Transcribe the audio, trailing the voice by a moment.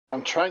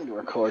I'm trying to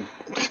record.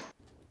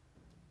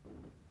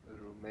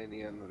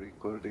 Romanian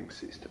recording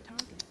system.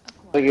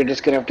 So you're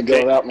just gonna have to go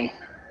without me.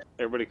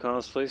 Everybody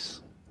comms,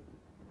 please.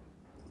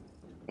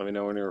 Let me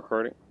know when you're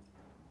recording.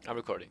 I'm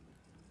recording.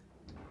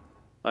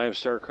 I am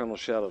Star Colonel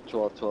Shadow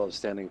 1212,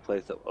 standing in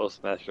place of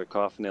Oathmaster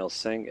Coffinail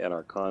Singh and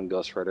our Khan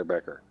Ghost Rider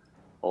Becker.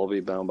 All be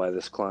bound by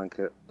this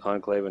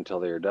conclave until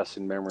they are dust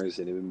in memories,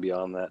 and even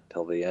beyond that,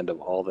 till the end of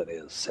all that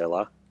is.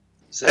 Selah.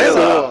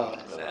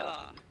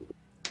 Selah.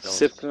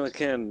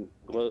 Sipkin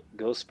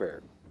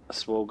Ghostbeard, a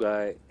swole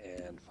guy,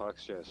 and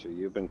Foxdresser,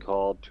 you've been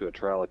called to a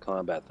trial of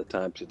combat. The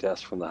time to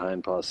test from the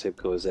Hindpaw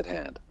Sipko is at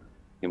hand.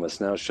 You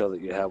must now show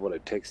that you have what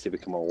it takes to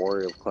become a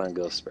warrior of Clan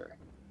Ghostbeard.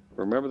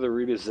 Remember the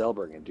Rita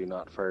Zelberg and do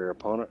not fire your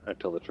opponent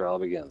until the trial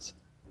begins.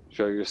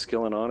 Show your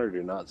skill and honor,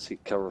 do not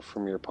seek cover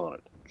from your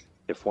opponent.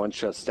 If one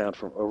shuts down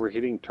from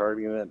overheating,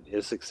 targeting them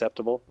is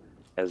acceptable,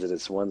 as it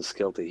is one's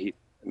skill to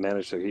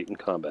manage their heat in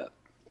combat.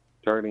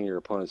 Targeting your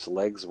opponent's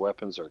legs,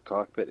 weapons, or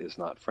cockpit is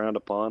not frowned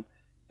upon,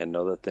 and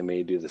know that they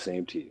may do the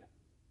same to you. Do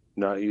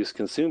not use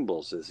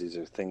consumables, as these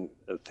are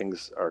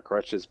things are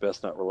crutches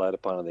best not relied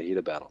upon in the heat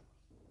of battle.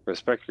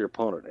 Respect your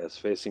opponent, as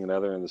facing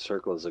another in the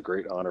circle is a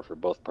great honor for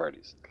both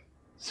parties.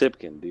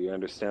 Sipkin, do you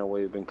understand why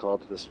you've been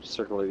called to this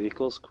circle of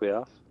equals?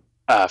 Quiaf?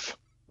 F.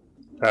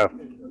 F.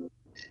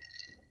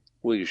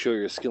 Will you show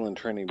your skill and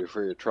training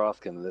before your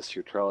Trothkin and this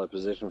your trial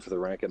position for the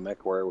rank of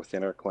mech warrior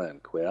within our clan?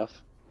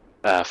 Quiaf?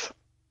 F.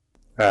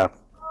 F.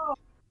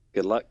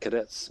 Good luck,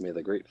 cadets. May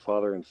the great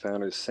father and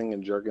founders Singh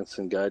and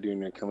Jorgensen guide you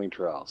in your coming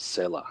trial.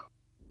 Selah.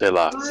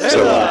 Selah.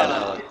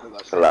 Selah.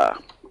 Selah.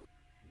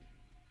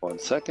 1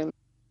 second.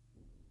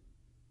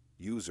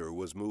 User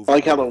was moved. I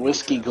like how the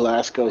whiskey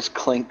glass goes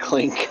clink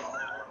clink.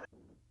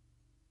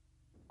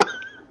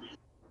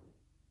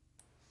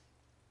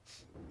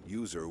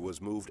 User was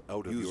moved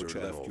out of your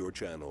channel. Left your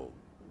channel.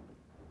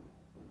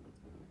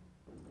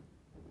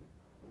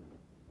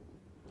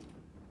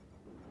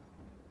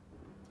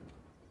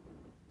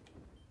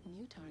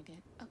 New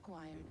target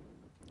acquired.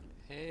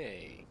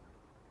 Hey.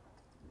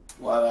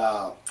 What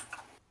up?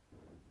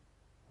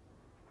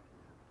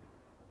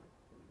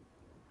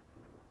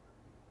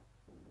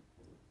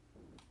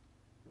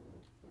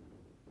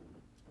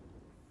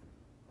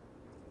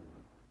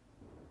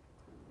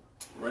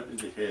 Right in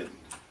the head.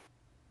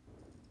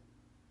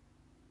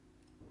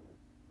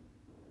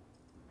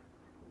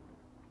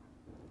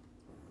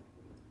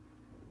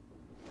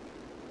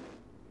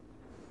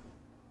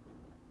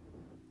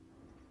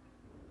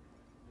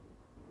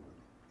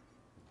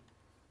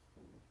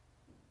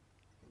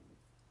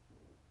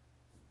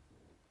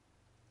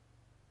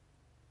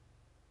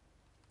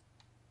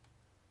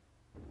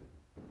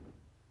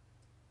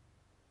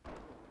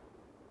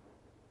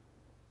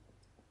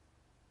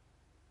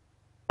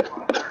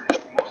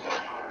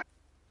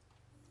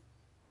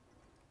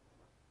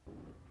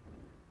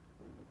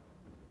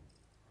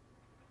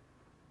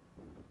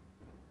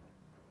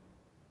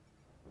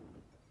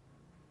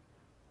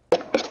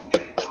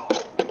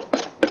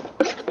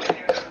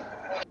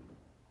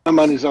 My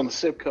money's on the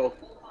Sipco.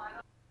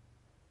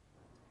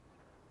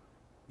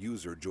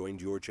 User joined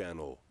your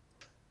channel.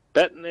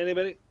 Betting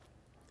anybody?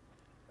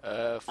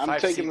 I'm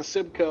taking the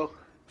Sipco.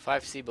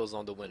 5 C-bills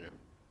on the winner.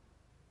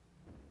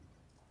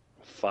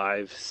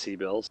 5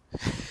 C-bills.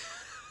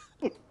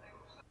 You're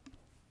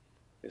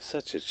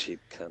such a cheap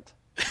cunt.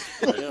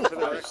 Yeah, for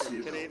the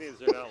record,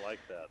 Canadians are not like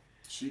that.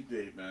 Cheap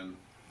date, man.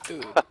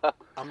 Dude,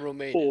 I'm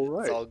Romanian. All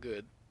right. It's all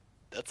good.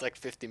 That's like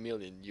 50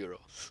 million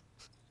euros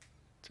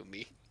to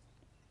me.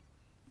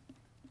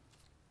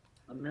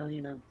 $1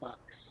 million.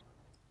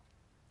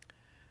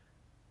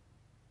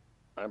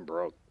 I'm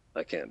broke.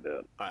 I can't do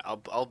it. Alright,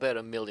 I'll bet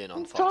 $1 million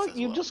on Fox as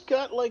You well. just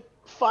got like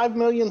 5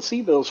 million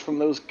C-bills from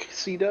those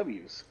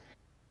CWs.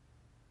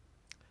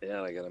 Yeah,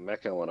 and I got a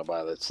mech I want to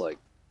buy that's like,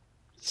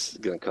 it's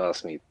going to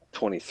cost me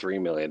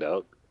 $23 million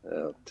out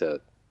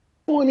to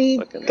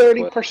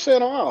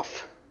 30%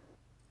 off.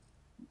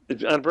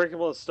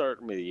 Unbreakable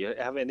start me. You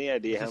have any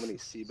idea how many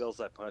C-bills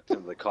I pumped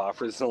into the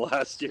coffers in the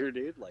last year,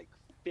 dude? Like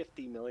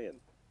 50 million.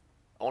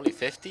 Only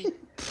 50?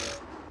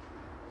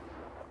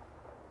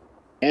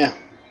 Yeah.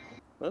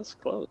 That's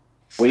close.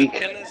 Weak.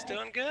 Is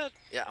doing good.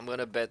 Yeah, I'm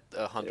gonna bet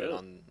 100 Yeah.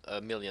 on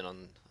 $1 million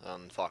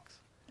on Fox.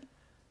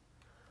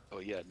 Oh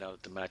yeah, now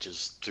that the match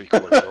is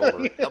 3/4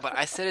 over. No, but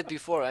I said it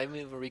before. I'm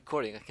even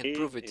recording. I can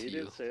prove it to He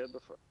you. did say it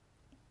before.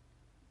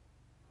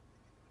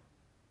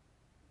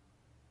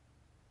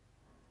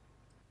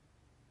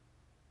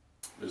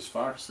 Is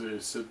Fox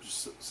a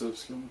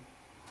subskin?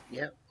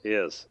 Yep, He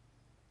is.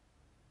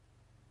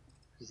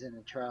 he's in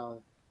the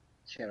trial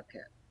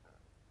Shadowcat.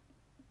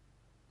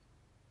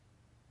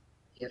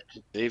 You have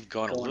to They've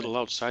gone a Go on. little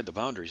outside the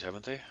boundaries,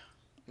 haven't they?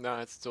 No,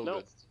 it's still No,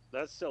 good.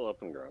 that's still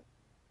open ground.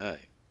 Aye.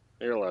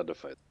 You're allowed to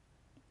fight.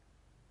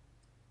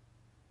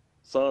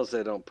 As long as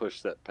they don't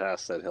push that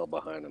past that hill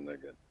behind them, they're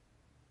good.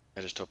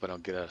 I just hope I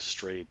don't get a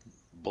stray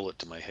bullet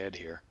to my head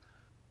here.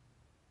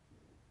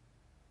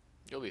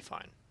 You'll be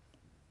fine.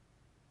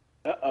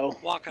 Uh-oh.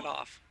 Walk it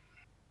off.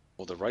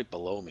 Well, they're right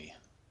below me.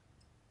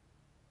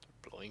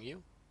 Blowing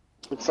you?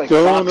 Looks like The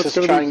only Fox one that's is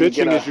going to trying be to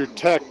get bitching a... is your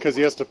tech because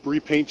he has to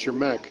repaint your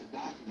mech.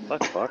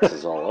 Fuck, Fox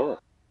is all over.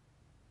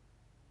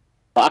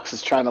 Fox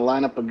is trying to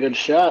line up a good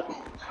shot.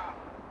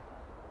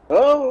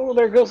 Oh,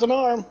 there goes an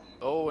arm.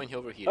 Oh, and he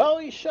overheated. Oh,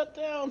 he's shut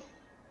down.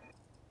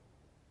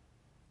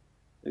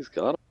 He's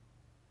got him.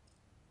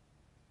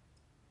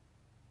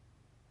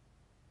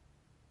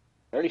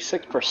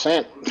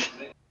 36%.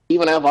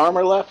 Even have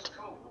armor left?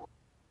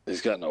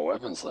 He's got no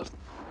weapons left.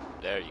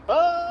 There you go.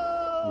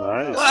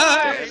 Oh!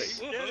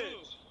 Nice. Nice!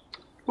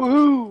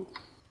 Woohoo!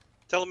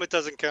 Tell him it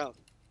doesn't count.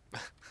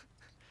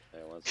 Hey,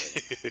 one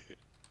second.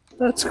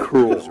 That's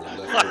cruel. User left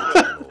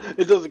your channel.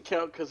 It doesn't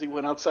count because he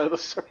went outside of the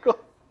circle.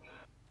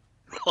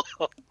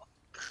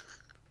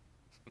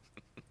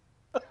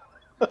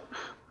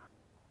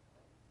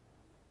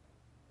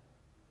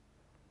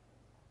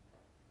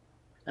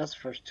 That's the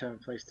first time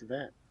I placed a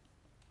bet.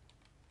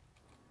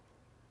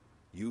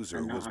 User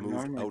I'm was moved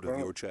normally out of your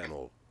broke.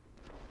 channel.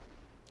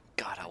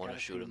 God, I want to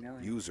shoot him.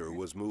 User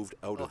was moved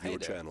out Oh, of hey your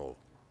there. channel.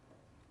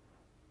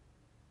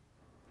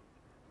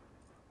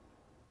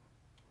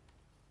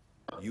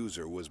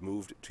 User was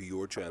moved to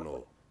your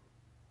channel.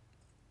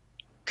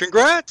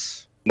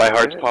 Congrats! My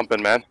heart's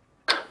pumping, man.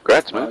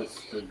 Congrats, man. Nice.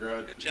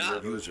 Congrats. Good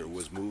job. User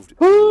was moved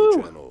to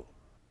your channel.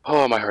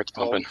 Oh, my heart's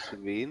pumping.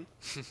 mean?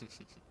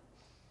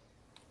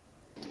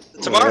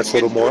 Tomorrow, That's a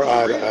little more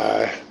eye to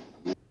eye.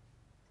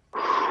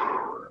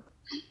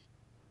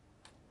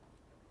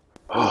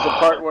 This is the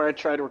part where I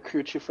try to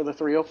recruit you for the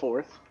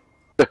 304th.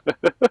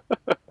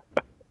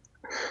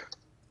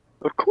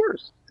 Of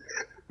course.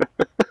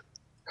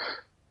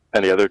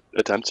 Any other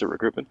attempts at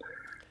recruitment?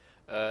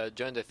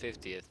 Join the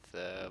 50th,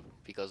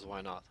 because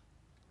why not?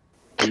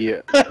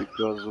 Yeah,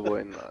 because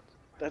why not?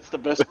 That's the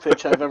best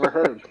pitch I've ever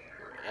heard.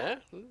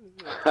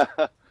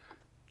 Yeah?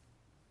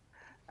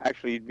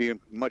 Actually, you'd be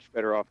much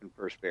better off in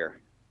first bear.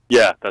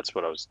 Yeah, that's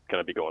what I was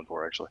gonna be going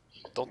for, actually.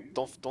 Don't take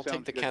Sounds the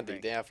good to candy. me.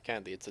 They have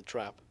candy. It's a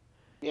trap.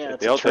 Yeah,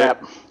 it's They'll a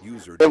trap.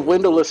 User They're joined your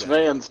windowless channel.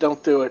 vans.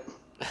 Don't do it.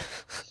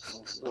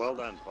 Well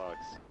done, Fox.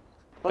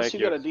 Plus, Thank you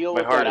you. got to deal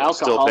My with heart that is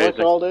still alcoholic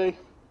pacing. all day.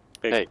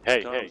 Hey,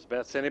 Tom's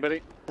bets,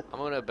 anybody? I'm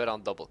gonna bet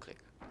on double click.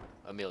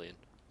 $1 million.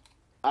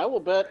 I will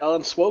bet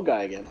on Swole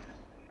Guy again.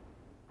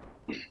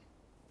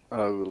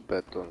 I will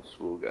bet on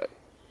Swole Guy.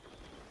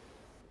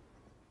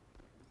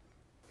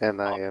 And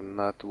I am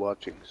not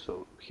watching,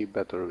 so he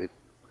better win.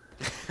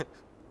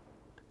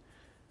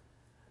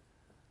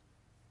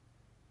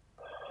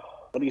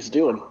 What he's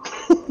doing.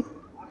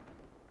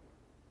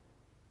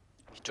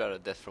 He tried a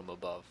death from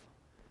above.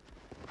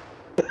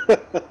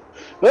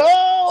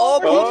 Oh,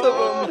 both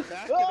of them!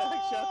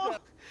 Oh!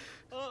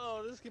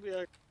 Oh, this could be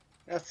a...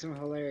 That's some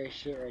hilarious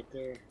shit right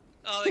there.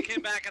 Oh, they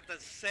came back at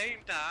the same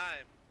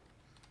time.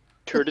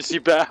 Courtesy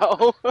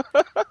bow.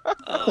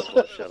 Oh,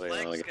 where Shut those it,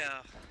 legs Alec.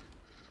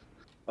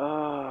 go?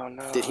 Oh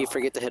no. Did he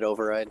forget to hit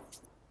override?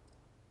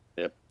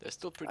 They're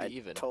still pretty I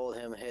even. told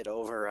him hit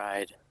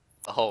override.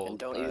 Oh, And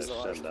don't use the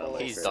shut large down.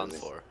 bullet. he's done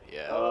for.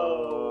 Yeah.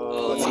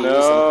 Oh. What's he No.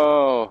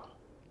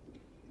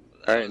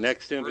 All right,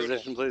 next two in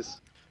position, please.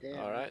 Damn,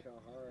 All right. I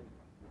fell hard.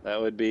 That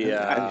would be.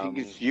 I think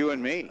it's you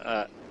and me.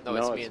 No,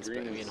 it's me and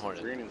green, me and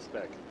Hornet. Green and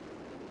Spec.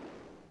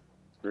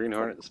 Green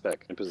Hornet and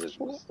Spec in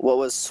position. What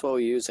was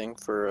Swo using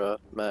for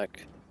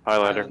mech?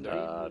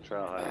 Highlander.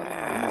 Trial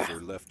high.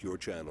 User left your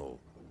channel.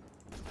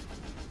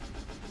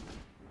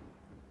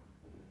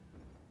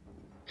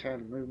 Trying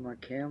to move my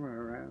camera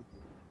around.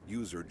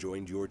 User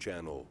joined your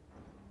channel.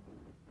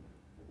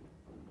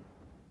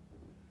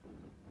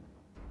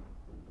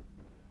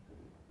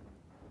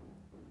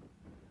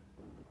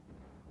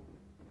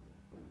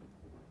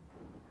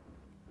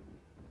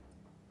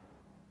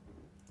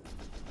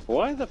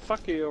 Why the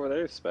fuck are you over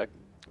there, Spec?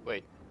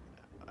 Wait,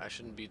 I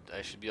shouldn't be.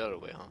 I should be the other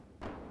way,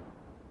 huh?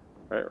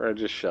 Right, I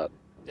just shot.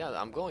 Yeah,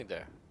 I'm going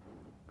there.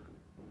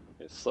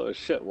 It's slow as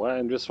shit. Why?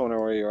 I'm just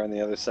wondering where you're on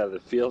the other side of the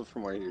field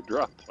from where your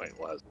drop point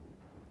was.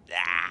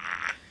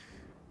 Ah.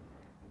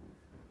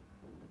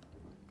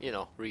 You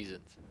know,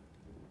 reasons.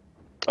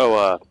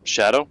 Oh,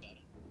 Shadow?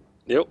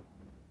 Yep.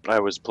 I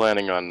was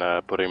planning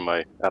on putting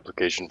my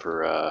application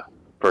for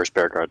first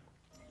bear card.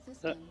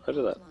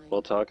 Roger that.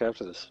 We'll talk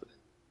after this.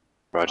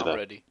 Roger that.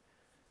 Already.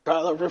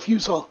 Trial of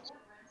refusal.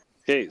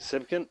 Okay,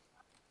 Sipkin.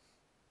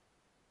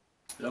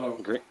 Yellow.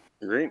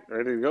 Green,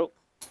 ready to go?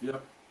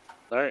 Yep.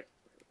 All right.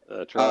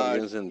 Trial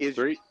begins in is-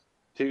 3,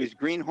 2, Is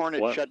Green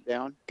Hornet What? shut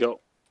down? go.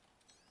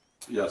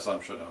 Yes,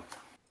 I'm shut down.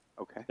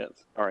 Okay. Yes.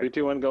 All right. 3,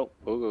 2, 1, go.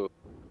 Go, go.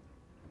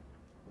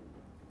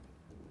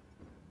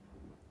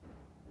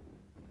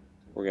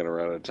 We're gonna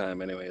run out of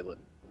time anyway.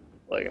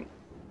 Like him.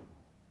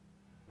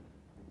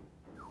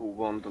 Who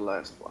won the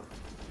last one?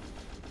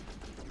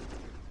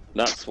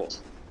 Not swole.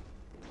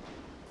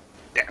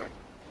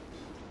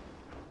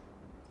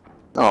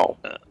 Oh,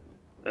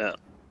 Yeah.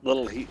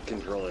 Little heat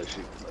control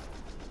issue.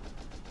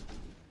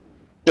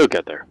 you'll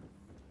get there.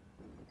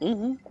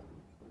 Mm-hmm.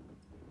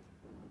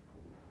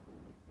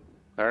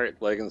 All right,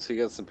 Leggins, you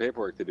got some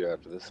paperwork to do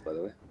after this, by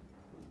the way.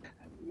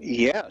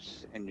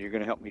 Yes, and you're going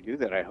to help me do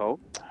that, I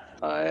hope.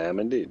 I am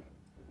indeed.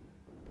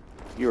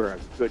 You're a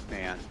good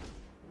man.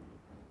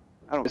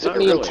 I don't Is it think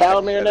me they're and really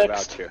Talmir upset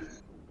next? about you.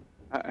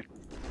 I-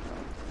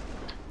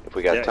 If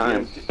we got Yeah,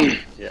 time.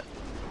 Yeah.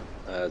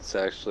 It's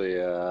actually,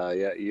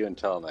 yeah, you and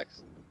Tal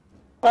next.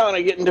 I want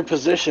to get into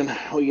position.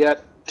 We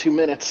got 2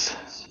 minutes,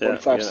 45 yeah,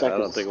 seconds. I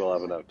don't think we'll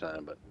have enough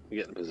time, but we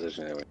get in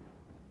position anyway.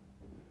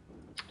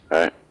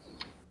 Alright.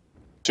 As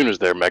soon as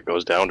their mech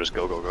goes down, just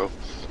go, go,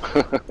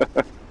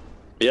 go.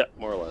 Yeah,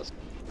 more or less.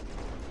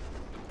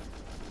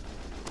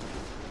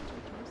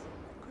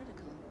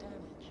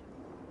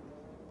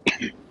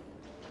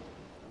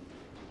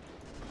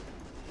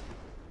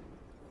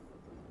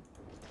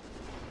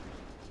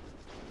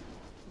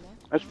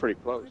 That's pretty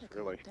close,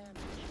 really.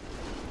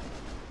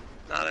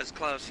 Not as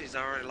close. He's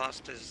already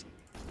lost his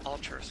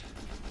ultras.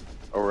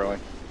 Oh, really?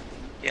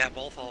 Yeah,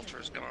 both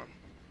ultras gone.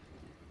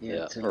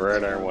 Yeah, it's in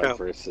red there. arm went Yeah,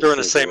 first. they're in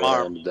the His same red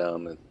arm.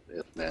 Down,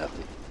 it's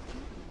nasty.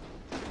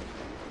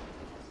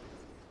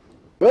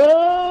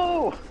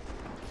 Whoa!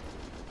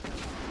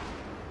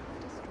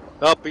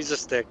 Oh, piece of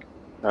stick.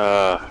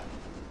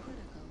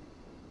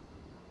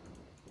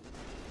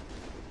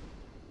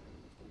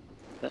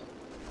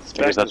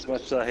 Spec, as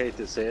much as I hate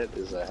to say it,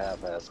 is a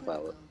half-ass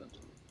pilot.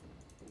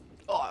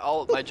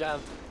 Oh, my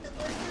jam.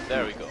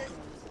 There we go.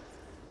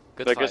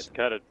 Good I fight. guess it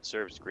kind of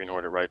serves Green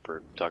Horde right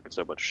for talking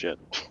so much shit.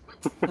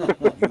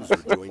 User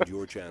joined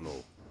your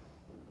channel.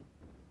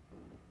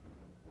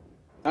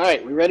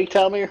 Alright, we ready,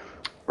 Talmir?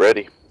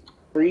 Ready.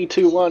 3,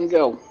 2, 1,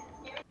 go.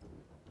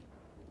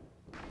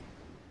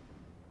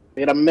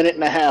 We got a minute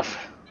and a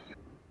half.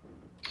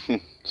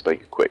 Let's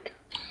make it quick.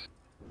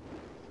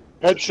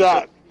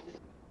 Headshot.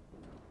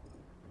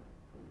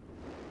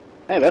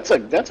 Hey, that's a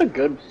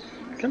good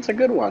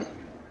one.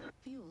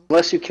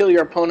 Unless you kill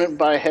your opponent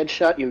by a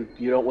headshot,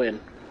 you don't win.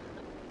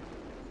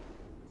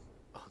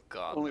 Oh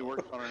god. Only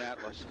works on an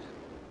Atlas.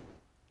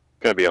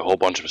 Gonna be a whole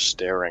bunch of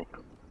staring.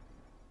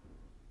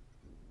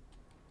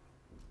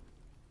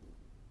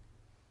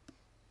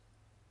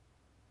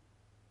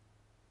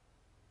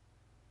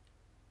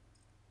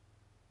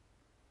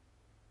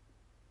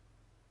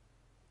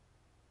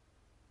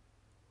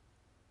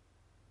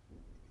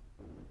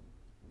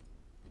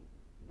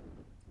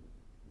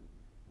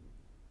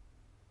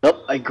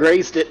 Nope, I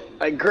grazed it.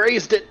 I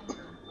grazed it.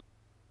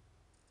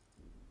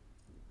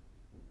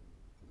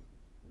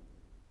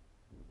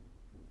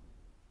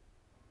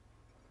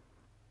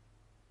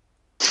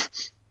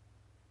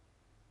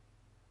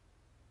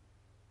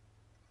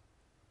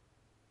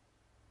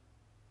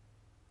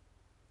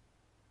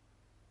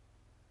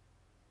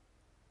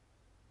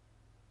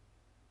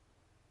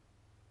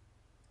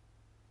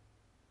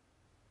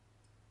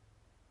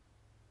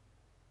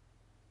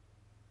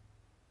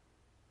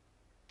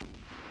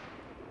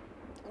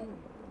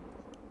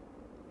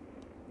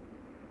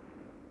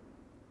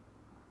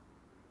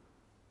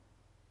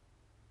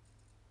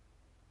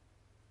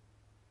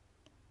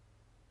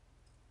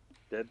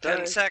 Dead 10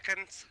 time.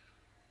 seconds.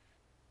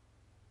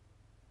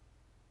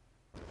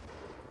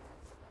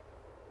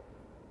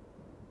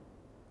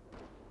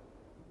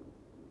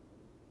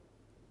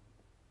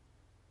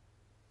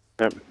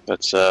 Yep,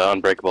 that's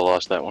Unbreakable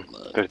lost that one.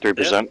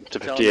 53% to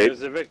Tell me 58.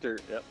 there's a victor.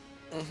 Yep.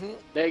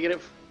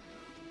 Negative.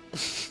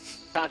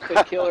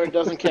 Cockpit killer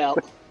doesn't count.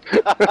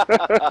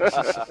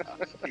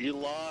 You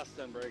lost,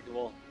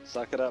 Unbreakable.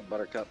 Suck it up,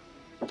 Buttercup.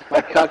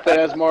 My cockpit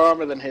has more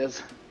armor than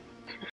his.